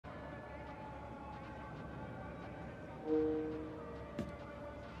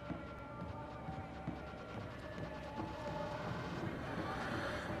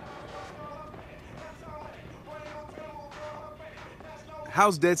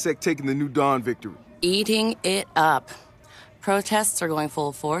how's DedSec taking the New Dawn victory? Eating it up. Protests are going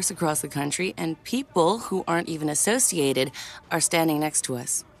full force across the country, and people who aren't even associated are standing next to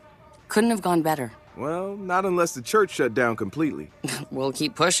us. Couldn't have gone better. Well, not unless the church shut down completely. We'll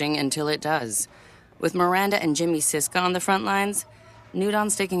keep pushing until it does. With Miranda and Jimmy Siska on the front lines, New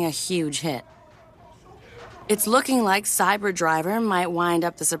Dawn's taking a huge hit. It's looking like Cyber Driver might wind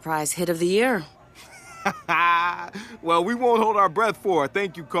up the surprise hit of the year. Well, we won't hold our breath for a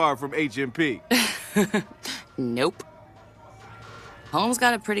thank you card from HMP. Nope. Haum's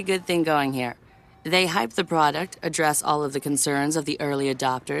got a pretty good thing going here. They hype the product, address all of the concerns of the early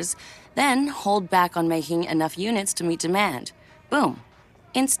adopters, then hold back on making enough units to meet demand. Boom.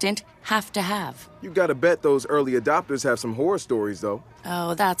 Instant have to have. You gotta bet those early adopters have some horror stories, though.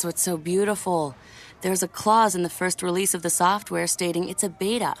 Oh, that's what's so beautiful. There's a clause in the first release of the software stating it's a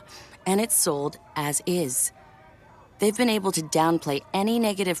beta, and it's sold as is. They've been able to downplay any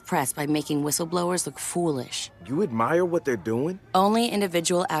negative press by making whistleblowers look foolish. You admire what they're doing? Only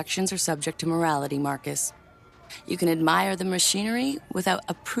individual actions are subject to morality, Marcus. You can admire the machinery without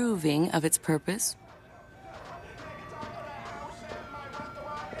approving of its purpose.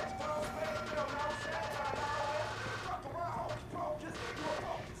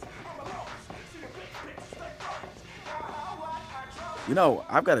 You know,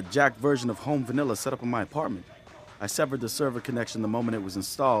 I've got a jacked version of Home Vanilla set up in my apartment. I severed the server connection the moment it was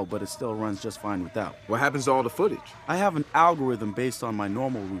installed, but it still runs just fine without. What happens to all the footage? I have an algorithm based on my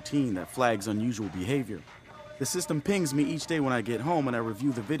normal routine that flags unusual behavior. The system pings me each day when I get home and I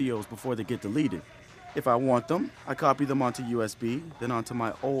review the videos before they get deleted. If I want them, I copy them onto USB, then onto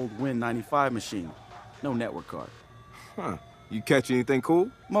my old Win95 machine. No network card. Huh. You catch anything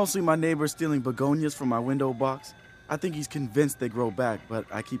cool? Mostly my neighbor stealing begonias from my window box. I think he's convinced they grow back, but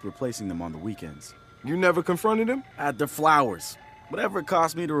I keep replacing them on the weekends. You never confronted him? At the flowers. Whatever it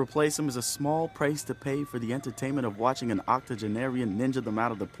cost me to replace them is a small price to pay for the entertainment of watching an octogenarian ninja them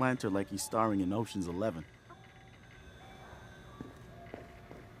out of the planter like he's starring in Ocean's 11.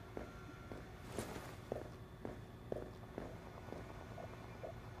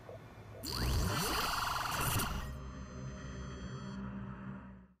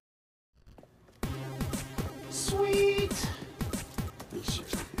 Sweet! Yes, sir.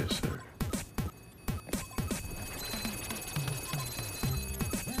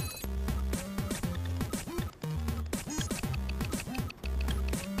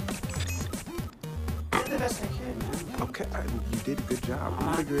 The best I can, man. Okay, you did a good job. I'm We'll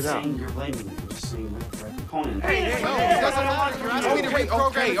not figure it out. saying you're blaming me. I'm just saying that the right component. No, it doesn't matter. You're asking me to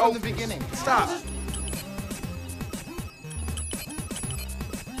reprogram it from the beginning. Stop.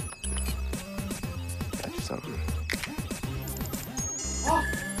 Got you something.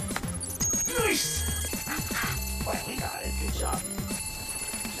 Nice! Well, we got it. Good job.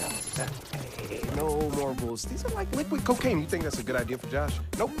 Hey, no more rules. These are like liquid cocaine. You think that's a good idea for Josh?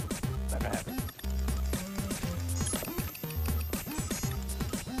 Nope. Not gonna happen.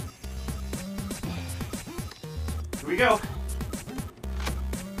 Here we go.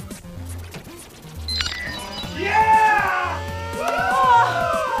 Yeah! I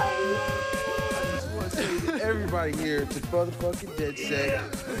just want to say to everybody here, to motherfucking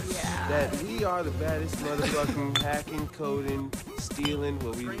DedSec, that we are the baddest motherfucking hacking, coding, stealing.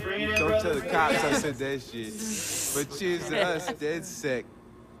 Well, we don't tell the cops I said that shit. But cheers to us, DedSec.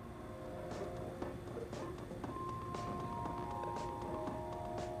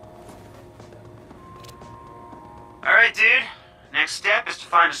 All right, dude. Next step is to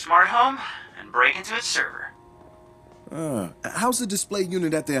find a smart home and break into its server. How's the display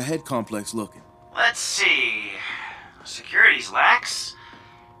unit at their head complex looking? Let's see. Security's lax.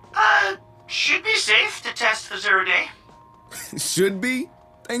 Should be safe to test for 0 day. Should be?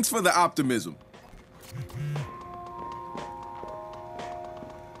 Thanks for the optimism.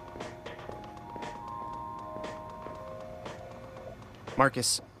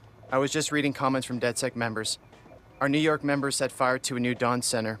 Marcus, I was just reading comments from DedSec members. Our New York members set fire to a new Dawn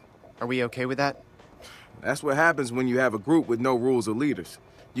Center. Are we okay with that? That's what happens when you have a group with no rules or leaders.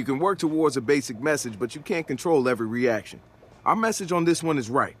 You can work towards a basic message, but you can't control every reaction. Our message on this one is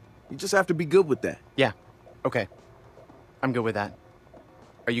right. You just have to be good with that. Yeah. Okay. I'm good with that.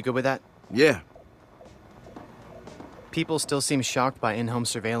 Are you good with that? Yeah. People still seem shocked by in-home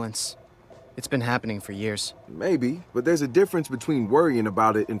surveillance. It's been happening for years. Maybe, but there's a difference between worrying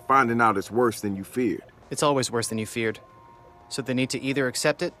about it and finding out it's worse than you feared. It's always worse than you feared. So they need to either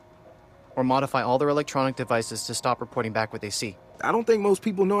accept it or modify all their electronic devices to stop reporting back what they see. I don't think most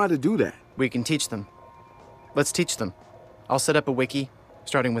people know how to do that. We can teach them. Let's teach them. I'll set up a wiki,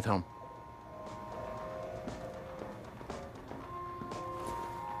 starting with Haum.